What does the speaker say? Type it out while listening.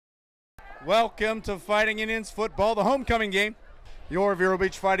Welcome to Fighting Indians football, the homecoming game. Your Vero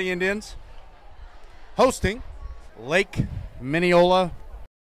Beach Fighting Indians hosting Lake Minneola.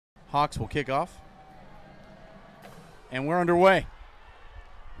 Hawks will kick off. And we're underway.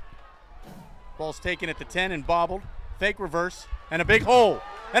 Ball's taken at the 10 and bobbled. Fake reverse and a big hole.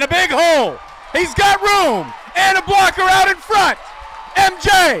 And a big hole. He's got room. And a blocker out in front.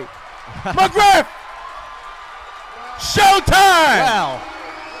 MJ. McGriff. Showtime. Wow.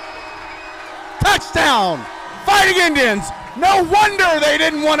 Touchdown. Fighting Indians. No wonder they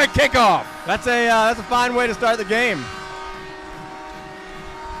didn't want to kick off. That's a fine way to start the game.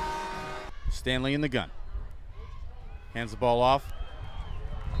 Stanley in the gun. Hands the ball off.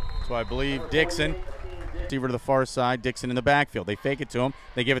 So I believe Dixon. Receiver to the far side. Dixon in the backfield. They fake it to him.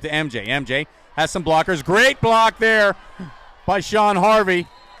 They give it to MJ. MJ has some blockers. Great block there by Sean Harvey.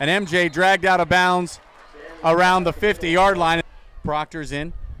 And MJ dragged out of bounds around the 50-yard line. Proctor's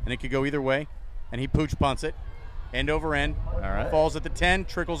in, and it could go either way. And he pooch punts it. End over end. All right. Falls at the 10,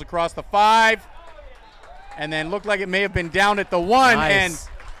 trickles across the 5. And then looked like it may have been down at the 1. Nice.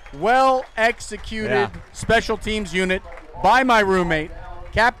 And well-executed special teams unit by my roommate,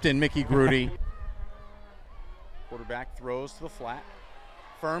 Captain Mickey Grudy. Quarterback throws to the flat.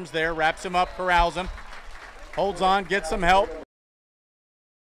 Firms there, wraps him up, corrals him. Holds on, gets some help.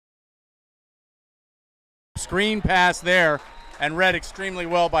 Screen pass there, and read extremely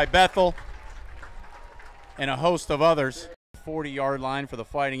well by Bethel and a host of others. 40-yard line for the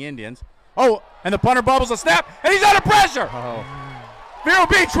Fighting Indians. Oh, and the punter bubbles a snap, and he's under pressure. Oh. Vero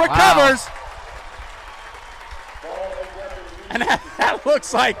Beach recovers. Wow. And that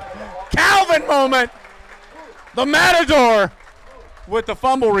looks like Calvin moment. The Matador with the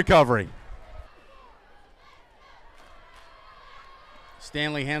fumble recovery.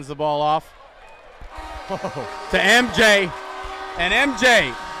 Stanley hands the ball off to MJ. And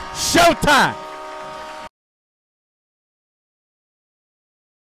MJ, showtime.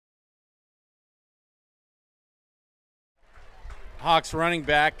 Hawks running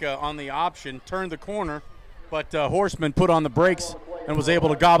back on the option, turned the corner, but Horseman put on the brakes and was able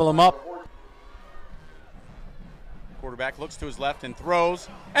to gobble him up. Quarterback looks to his left and throws,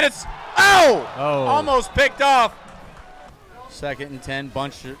 and it's, almost picked off. 2nd and 10,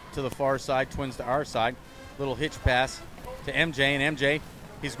 bunch to the far side, twins to our side. Little hitch pass to MJ, and MJ,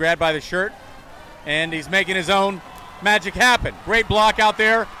 he's grabbed by the shirt, and he's making his own magic happen. Great block out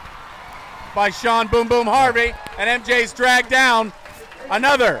there by Sean Boom Boom Harvey, and MJ's dragged down.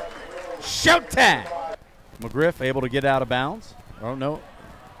 Another showtime. McGriff able to get out of bounds. Oh, no.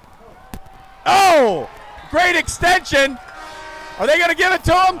 Oh, great extension. Are they going to give it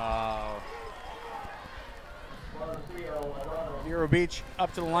to him? Vero Beach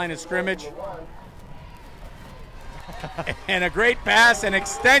up to the line of scrimmage. And a great pass and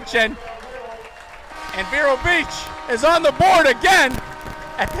extension. And Vero Beach is on the board again.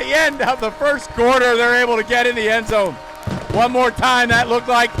 At the end of the first quarter, they're able to get in the end zone. One more time, that looked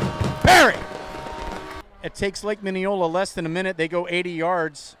like Perry. It takes Lake Minneola less than a minute. They go 80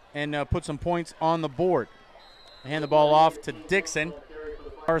 yards and put some points on the board. They hand the ball off to Dixon.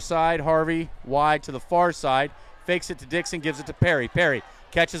 Far side, Harvey wide to the far side. Fakes it to Dixon, gives it to Perry. Perry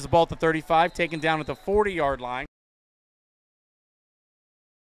catches the ball at the 35, taken down at the 40-yard line.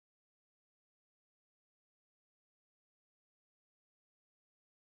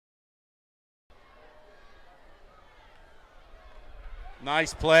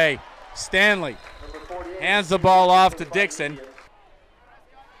 Nice play. Stanley hands the ball off to Dixon.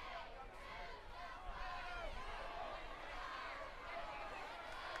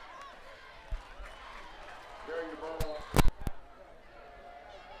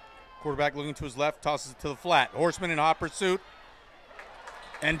 Quarterback looking to his left, tosses it to the flat. Horseman in hot pursuit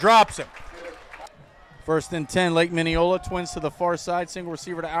and drops him. 1st and 10, Lake Minneola, twins to the far side, single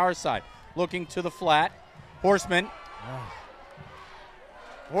receiver to our side. Looking to the flat. Horseman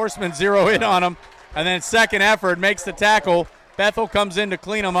zero hit on him, and then second effort makes the tackle. Bethel comes in to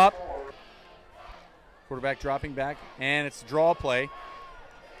clean him up. Quarterback dropping back, and it's a draw play.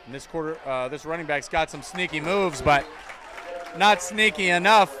 And this running back's got some sneaky moves, but not sneaky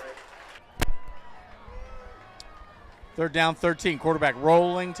enough. 3rd down, 13. Quarterback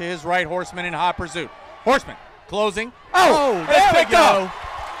rolling to his right. Horseman in hot pursuit. Horseman closing. Oh, there we go.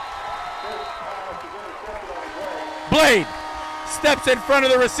 Blade steps in front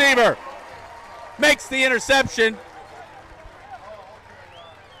of the receiver, makes the interception.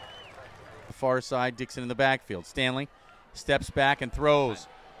 Far side, Dixon in the backfield. Stanley steps back and throws.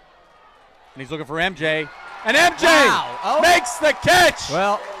 And he's looking for MJ. And MJ makes the catch.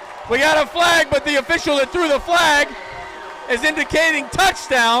 Well, we got a flag, but the official that threw the flag is indicating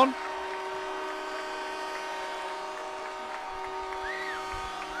touchdown.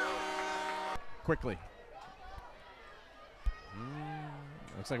 quickly.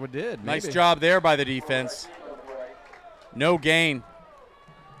 Looks like we did. Nice maybe. job there by the defense. No gain.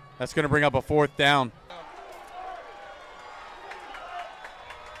 That's going to bring up a 4th down.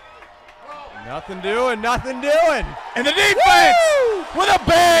 Nothing doing, nothing doing. And the defense with a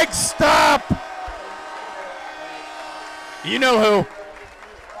big stop. You know who.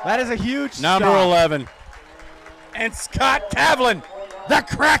 That is a huge Number stop. 11. And Scott Kavlin, the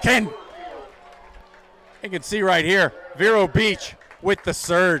Kraken. You can see right here, Vero Beach with the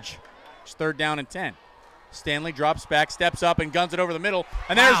surge. It's 3rd down and 10. Stanley drops back, steps up, and guns it over the middle.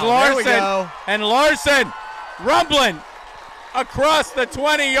 And there's Wow, Larson. there we go. And Larson rumbling across the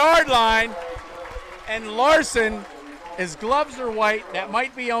 20-yard line. And Larson, his gloves are white. That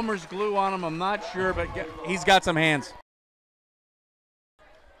might be Elmer's glue on him. I'm not sure, but he's got some hands.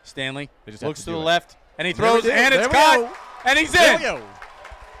 Stanley looks to the left, and he throws, and it's caught, and he's in.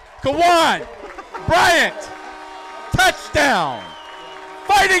 Kawan Bryant, touchdown,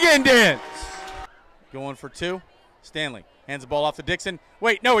 Fighting Indians. Going for 2. Stanley hands the ball off to Dixon.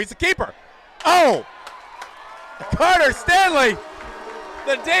 Wait, no, he's the keeper. Oh, Carter Stanley,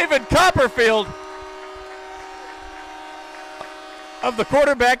 the David Copperfield of the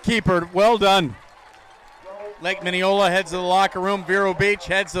quarterback keeper. Well done. Lake Minneola heads to the locker room. Vero Beach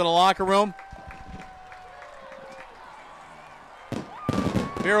heads to the locker room.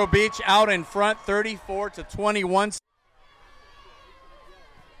 Vero Beach out in front, 34-21.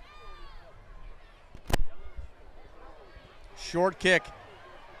 Short kick.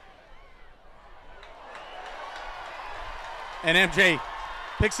 And MJ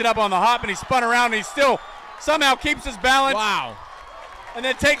picks it up on the hop, and he spun around, and he still somehow keeps his balance. Wow. And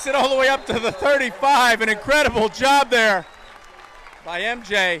then takes it all the way up to the 35. An incredible job there by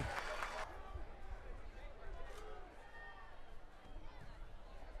MJ.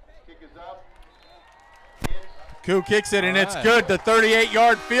 Koo kicks it, and it's good. The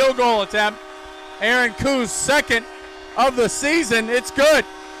 38-yard field goal attempt. Aaron Koo's 2nd of the season. It's good.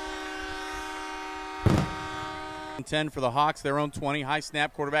 10 for the Hawks, their own 20. High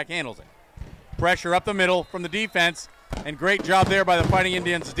snap, quarterback handles it. Pressure up the middle from the defense, and great job there by the Fighting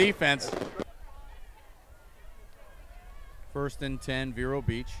Indians defense. 1st and 10, Vero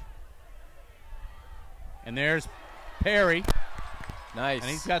Beach. And there's Perry. Nice.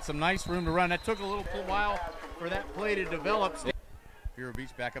 And he's got some nice room to run. That took a little while for that play to develop. Vero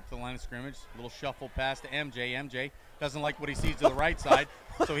Beach back up to the line of scrimmage. A little shuffle pass to MJ. MJ doesn't like what he sees to the right side,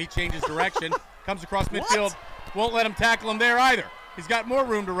 so he changes direction. Comes across midfield. Won't let him tackle him there either. He's got more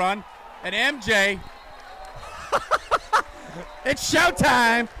room to run. And MJ, it's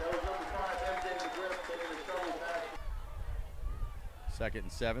showtime. 2nd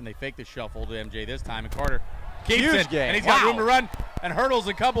and 7. They fake the shuffle to MJ this time, and Carter keeps Huge it. game. And he's got room to run and hurdles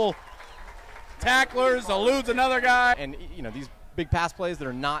a couple tacklers, eludes another guy. And you know, these big pass plays that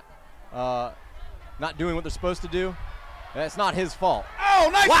are not doing what they're supposed to do, that's not his fault. Oh,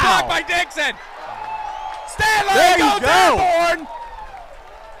 nice block by Dixon. Stanley there goes airborne.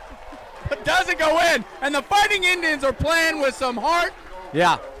 But doesn't go in. And the Fighting Indians are playing with some heart.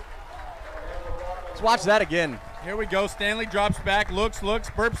 Yeah. Let's watch that again. Here we go. Stanley drops back, looks,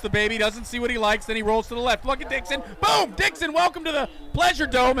 burps the baby, doesn't see what he likes, then he rolls to the left. Look at Dixon. Boom! Dixon, welcome to the Pleasure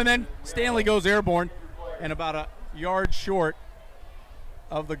Dome. And then Stanley goes airborne and about a yard short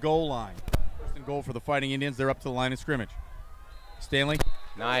of the goal line. 1st and goal for the Fighting Indians. They're up to the line of scrimmage. Stanley.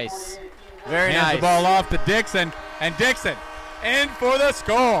 Nice. Very hands nice. the ball off to Dixon, and Dixon in for the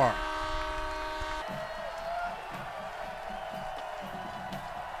score.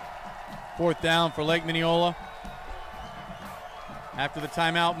 Fourth down for Lake Minneola. After the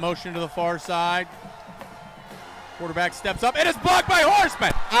timeout, motion to the far side. Quarterback steps up, and it's blocked by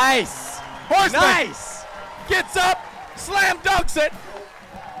Horseman. Nice. Horseman Nice. gets up, slam dunks it.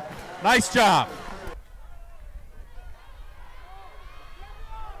 Nice job.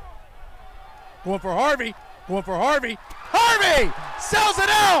 Going for Harvey. Harvey sells it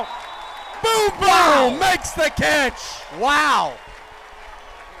out. Boom, boom, Wow. makes the catch. Wow.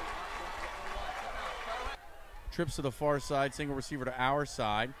 Trips to the far side, single receiver to our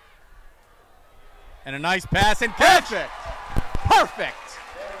side. And a nice pass and catch. Perfect.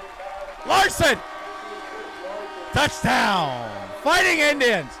 Larson. Touchdown. Fighting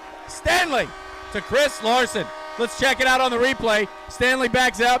Indians. Stanley to Chris Larson. Let's check it out on the replay. Stanley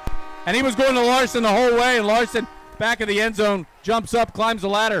backs up, and he was going to Larson the whole way, and Larson back of the end zone, jumps up, climbs the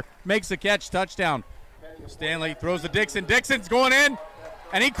ladder, makes the catch, touchdown. Stanley throws to Dixon. Dixon's going in,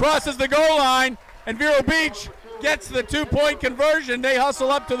 and he crosses the goal line, and Vero Beach gets the 2-point conversion. They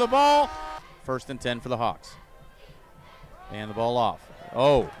hustle up to the ball. 1st and 10 for the Hawks. And the ball off.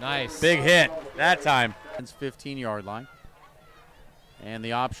 Oh, nice. Big hit that time. 15-yard line. And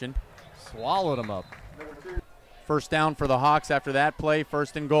the option. Swallowed him up. First down for the Hawks after that play,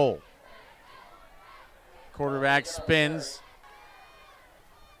 1st and goal. Quarterback spins.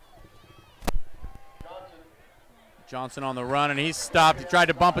 Johnson on the run, and he's stopped. He tried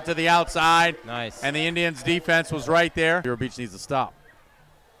to bump it to the outside. Nice. And the Indians' defense was right there. Vero Beach needs to stop.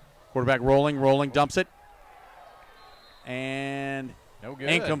 Quarterback rolling, dumps it. And no good.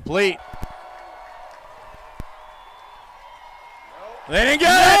 Incomplete. They didn't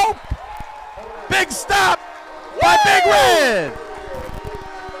get it. Big stop by Big Red.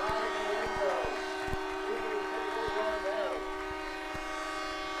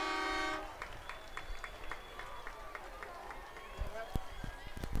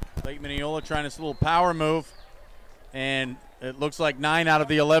 Lake Minneola trying this little power move, and it looks like 9 out of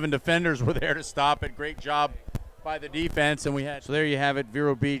the 11 defenders were there to stop it. Great job by the defense, and we had. So there you have it.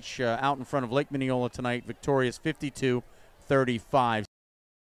 Vero Beach out in front of Lake Minneola tonight, victorious 52-35.